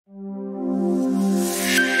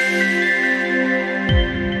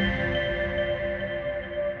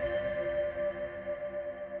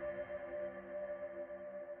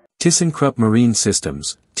ThyssenKrupp Marine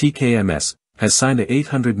Systems, TKMS, has signed a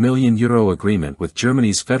 €800 million agreement with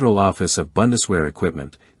Germany's Federal Office of Bundeswehr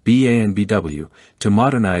Equipment, BANBW, to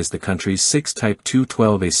modernize the country's 6 Type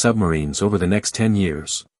 212A submarines over the next 10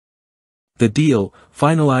 years. The deal,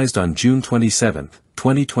 finalized on June 27,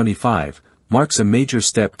 2025, marks a major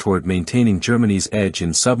step toward maintaining Germany's edge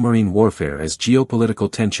in submarine warfare as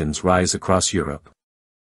geopolitical tensions rise across Europe.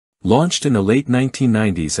 Launched in the late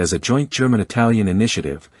 1990s as a joint German-Italian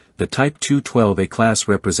initiative, the Type 212A class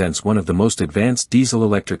represents one of the most advanced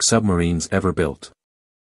diesel-electric submarines ever built.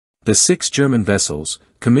 The 6 German vessels,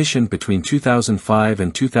 commissioned between 2005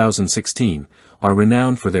 and 2016, are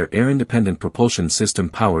renowned for their air-independent propulsion system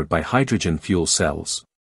powered by hydrogen fuel cells.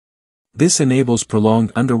 This enables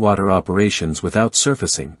prolonged underwater operations without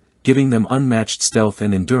surfacing, giving them unmatched stealth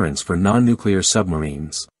and endurance for non-nuclear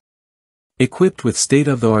submarines. Equipped with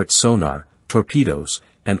state-of-the-art sonar, torpedoes,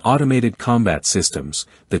 and automated combat systems,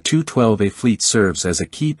 the 212A fleet serves as a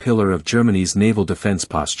key pillar of Germany's naval defense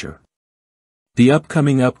posture. The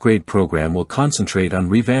upcoming upgrade program will concentrate on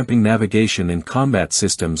revamping navigation and combat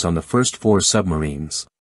systems on the first 4 submarines.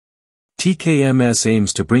 TKMS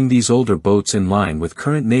aims to bring these older boats in line with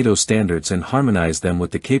current NATO standards and harmonize them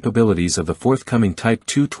with the capabilities of the forthcoming Type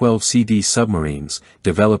 212CD submarines,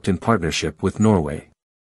 developed in partnership with Norway.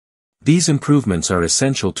 These improvements are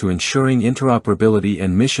essential to ensuring interoperability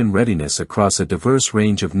and mission readiness across a diverse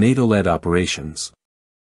range of NATO-led operations.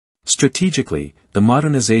 Strategically, the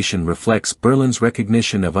modernization reflects Berlin's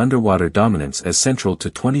recognition of underwater dominance as central to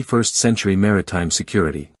 21st-century maritime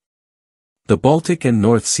security. The Baltic and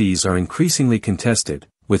North Seas are increasingly contested,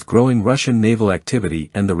 with growing Russian naval activity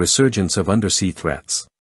and the resurgence of undersea threats.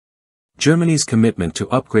 Germany's commitment to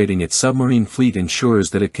upgrading its submarine fleet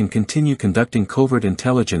ensures that it can continue conducting covert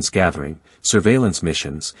intelligence gathering, surveillance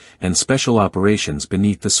missions, and special operations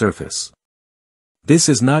beneath the surface. This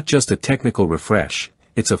is not just a technical refresh,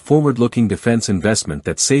 it's a forward-looking defense investment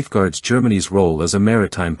that safeguards Germany's role as a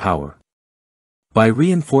maritime power. By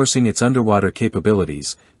reinforcing its underwater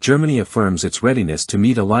capabilities, Germany affirms its readiness to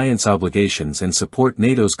meet alliance obligations and support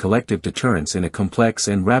NATO's collective deterrence in a complex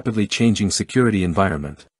and rapidly changing security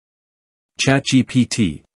environment.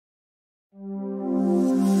 ChatGPT,